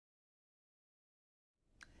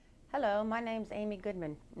Hello, my name's Amy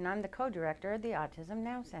Goodman, and I'm the co-director of the Autism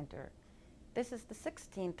Now Center. This is the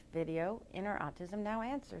 16th video in our Autism Now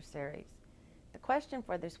Answer series. The question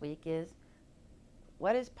for this week is,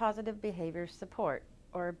 what is Positive Behavior Support,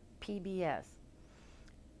 or PBS?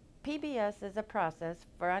 PBS is a process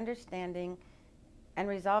for understanding and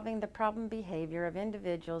resolving the problem behavior of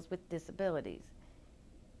individuals with disabilities.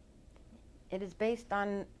 It is based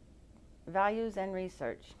on values and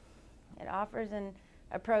research. It offers an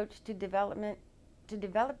approach to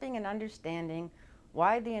developing and understanding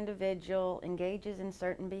why the individual engages in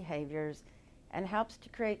certain behaviors and helps to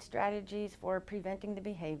create strategies for preventing the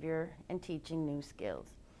behavior and teaching new skills.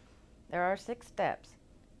 There are 6 steps.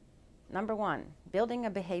 Number 1, building a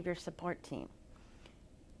behavior support team.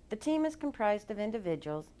 The team is comprised of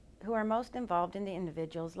individuals who are most involved in the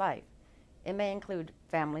individual's life. It may include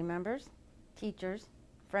family members, teachers,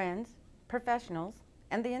 friends, professionals,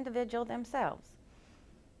 and the individual themselves.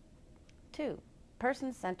 2,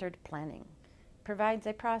 person-centered planning provides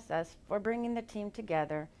a process for bringing the team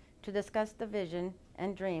together to discuss the vision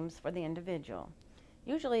and dreams for the individual.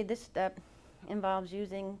 Usually this step involves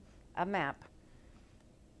using a map,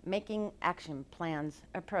 making action plans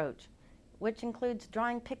approach, which includes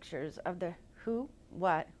drawing pictures of the who,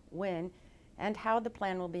 what, when, and how the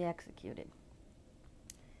plan will be executed.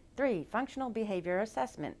 3, functional behavior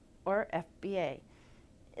assessment, or FBA,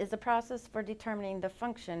 is a process for determining the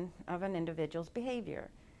function of an individual's behavior.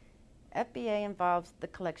 FBA involves the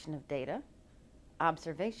collection of data,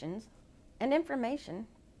 observations, and information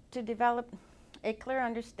to develop a clear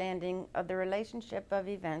understanding of the relationship of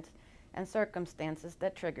events and circumstances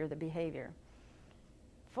that trigger the behavior.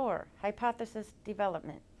 4, hypothesis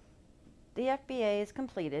development. The FBA is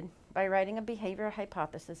completed by writing a behavior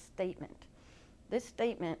hypothesis statement. This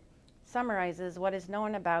statement summarizes what is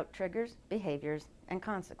known about triggers, behaviors, and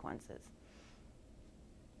consequences.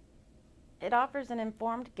 It offers an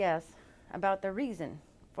informed guess about the reason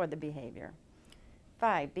for the behavior.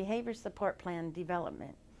 5, behavior support plan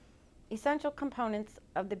development. Essential components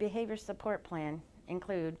of the behavior support plan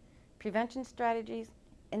include prevention strategies,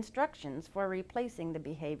 instructions for replacing the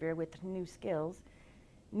behavior with new skills,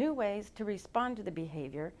 new ways to respond to the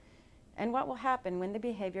behavior, and what will happen when the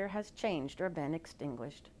behavior has changed or been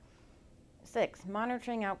extinguished. 6,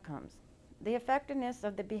 monitoring outcomes. The effectiveness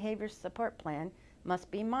of the behavior support plan must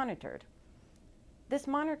be monitored. This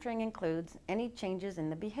monitoring includes any changes in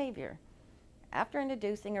the behavior. After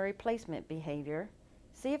introducing a replacement behavior,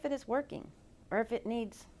 see if it is working or if it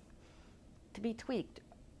needs to be tweaked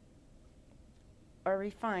or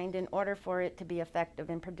refined in order for it to be effective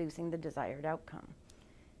in producing the desired outcome.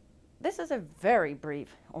 This is a very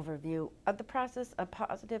brief overview of the process of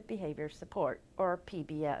positive behavior support, or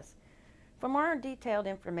PBS. For more detailed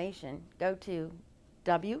information, go to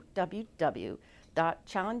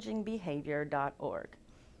www.challengingbehavior.org.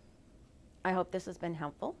 I hope this has been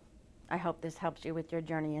helpful. I hope this helps you with your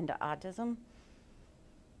journey into autism.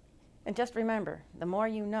 And just remember, the more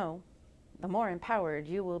you know, the more empowered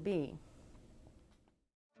you will be.